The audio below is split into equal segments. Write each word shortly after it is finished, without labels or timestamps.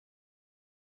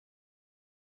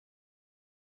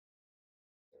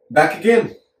Back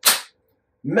again.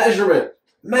 Measurement.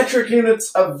 Metric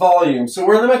units of volume. So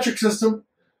we're in the metric system.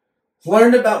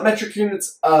 Learned about metric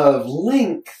units of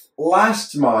length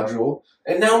last module.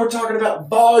 And now we're talking about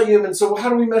volume. And so how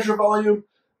do we measure volume?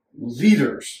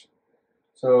 Liters.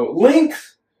 So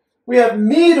length, we have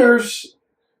meters.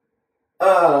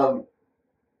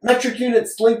 Metric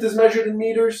units, length is measured in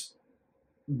meters.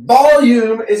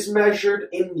 Volume is measured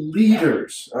in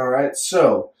liters. All right.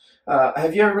 So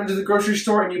have you ever been to the grocery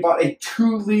store and you bought a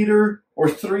 2-liter or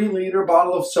 3-liter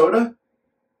bottle of soda?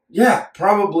 Yeah,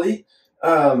 probably.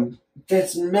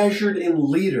 That's measured in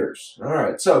liters. All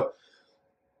right. So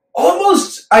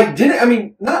almost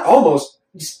not almost,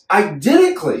 just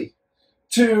identically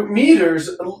to meters,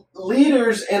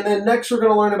 liters, and then next we're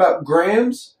going to learn about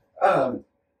grams.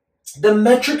 The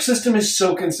metric system is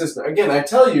so consistent. Again, I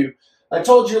told you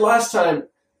last time,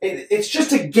 it's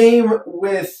just a game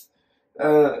with,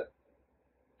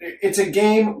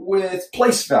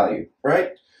 place value,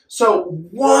 right? So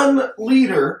 1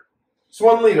 liter, it's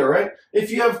 1 liter, right? If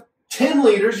you have 10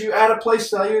 liters, you add a place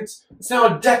value, it's now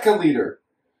a decaliter.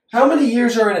 How many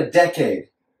years are in a decade?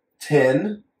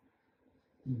 10.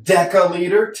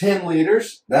 Decaliter, 10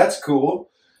 liters, that's cool.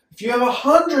 If you have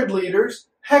 100 liters,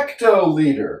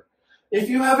 hectoliter. If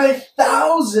you have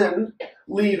 1,000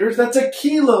 liters, that's a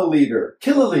kiloliter.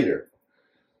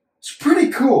 It's pretty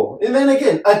cool. And then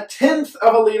again, 1/10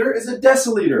 of a liter is a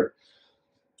deciliter.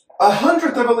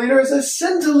 100th of a liter is a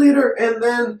centiliter, and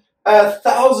then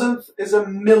 1,000th is a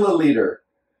milliliter.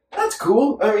 That's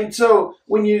cool. I mean, so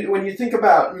when you think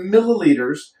about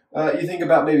milliliters, you think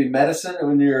about maybe medicine.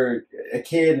 When you're a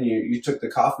kid and you took the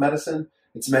cough medicine,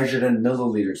 it's measured in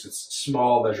milliliters. It's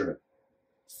small measurement.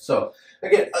 So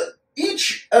again,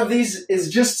 each of these is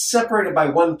just separated by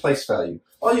 1 place value.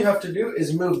 All you have to do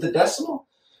is move the decimal,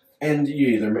 and you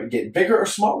either get bigger or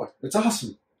smaller. It's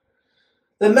awesome.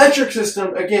 The metric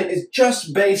system, again, is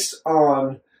just based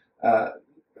on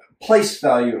place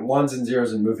value, 1s and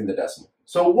 0s, and moving the decimal.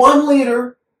 So 1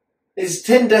 liter is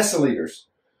 10 deciliters.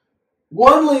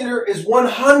 1 liter is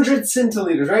 100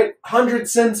 centiliters, right? 100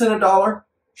 cents in a dollar.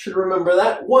 Should remember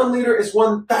that. 1 liter is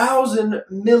 1,000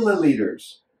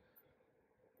 milliliters.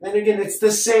 And again, it's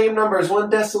the same numbers. 1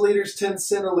 deciliter is 10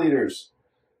 centiliters.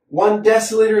 1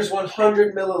 deciliter is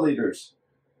 100 milliliters.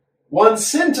 1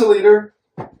 centiliter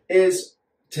is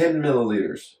 10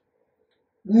 milliliters.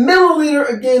 Milliliter,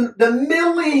 again, the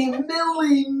milli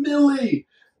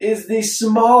is the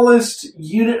smallest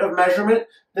unit of measurement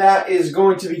that is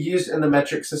going to be used in the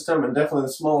metric system, and definitely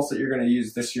the smallest that you're going to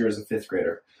use this year as a 5th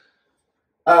grader.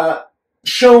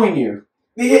 Showing you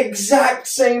the exact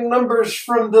same numbers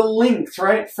from the length,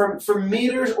 right? From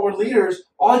meters or liters,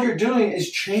 all you're doing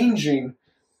is changing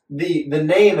the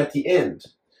name at the end,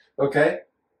 okay?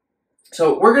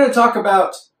 So we're going to talk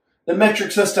about the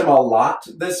metric system a lot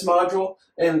this module,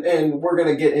 and we're going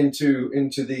to get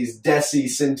into these deci,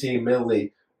 centi,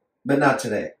 milli, but not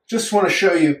today. Just want to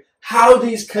show you how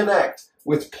these connect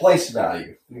with place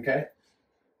value, okay?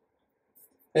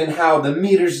 And how the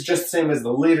meters is just the same as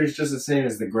the liters, just the same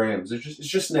as the grams. It's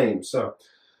just names. So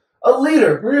a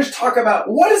liter, we're just talking about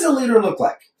what does a liter look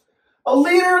like? A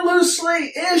liter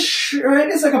loosely-ish, right?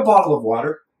 It's like a bottle of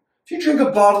water. If you drink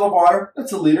a bottle of water,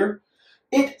 that's a liter.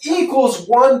 It equals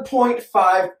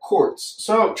 1.5 quarts.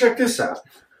 So check this out.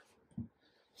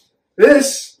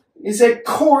 This is a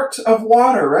quart of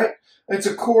water, right? It's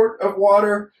a quart of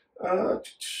water.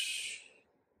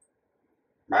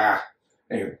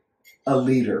 Anyway, a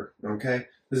liter, okay?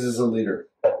 This is a liter.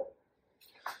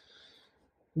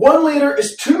 1 liter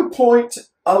is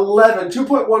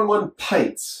 2.11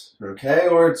 pints, okay?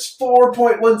 Or it's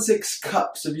 4.16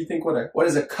 cups. If you think what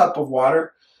is a cup of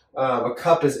water? A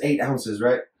cup is 8 ounces,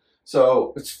 right?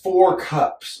 So it's 4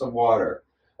 cups of water.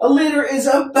 A liter is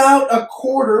about a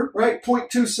quarter, right?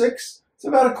 0.26. It's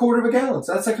about a quarter of a gallon.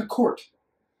 So that's like a quart.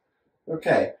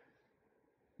 Okay.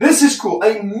 This is cool.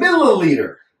 A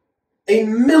milliliter. A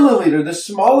milliliter, the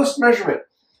smallest measurement.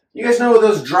 You guys know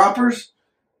those droppers?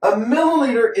 A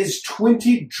milliliter is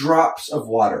 20 drops of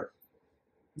water.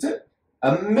 That's it.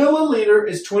 A milliliter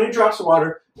is 20 drops of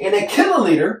water. And a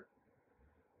kiloliter,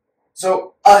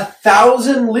 so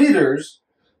 1,000 liters,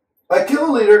 a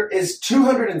kiloliter is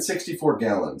 264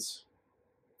 gallons.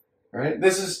 Right?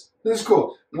 This is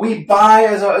cool. We buy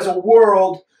as a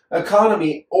world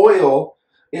economy, oil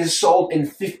is sold in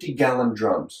 50-gallon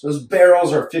drums. Those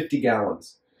barrels are 50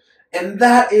 gallons. And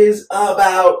that is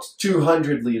about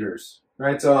 200 liters,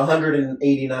 right? So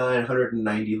 189,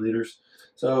 190 liters.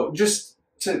 So just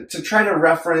to try to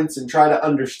reference and try to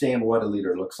understand what a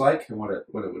liter looks like and what it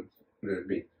would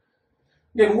be.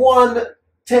 Again, 1,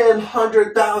 10,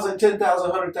 100,000, 10,000,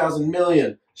 100,000,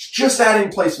 million. It's just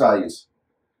adding place values.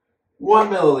 1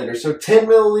 milliliter, so 10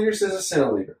 milliliters is a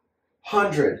centiliter.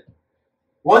 100.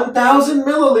 1,000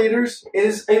 milliliters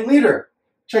is a liter.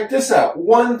 Check this out.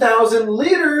 1,000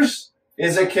 liters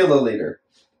is a kiloliter.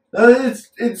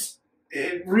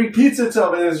 It repeats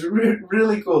itself, and it's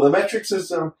really cool. The metric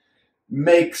system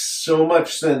makes so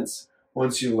much sense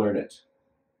once you learn it.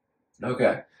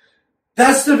 Okay.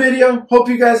 That's the video. Hope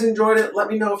you guys enjoyed it. Let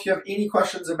me know if you have any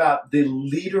questions about the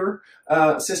liter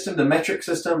system, the metric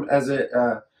system, as it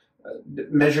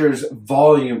measures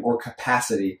volume or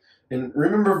capacity. And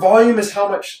remember, volume is how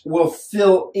much will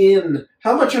fill in,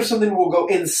 how much of something will go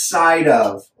inside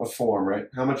of a form, right?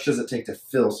 How much does it take to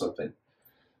fill something?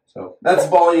 So that's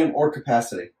volume or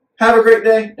capacity. Have a great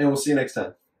day, and we'll see you next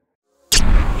time.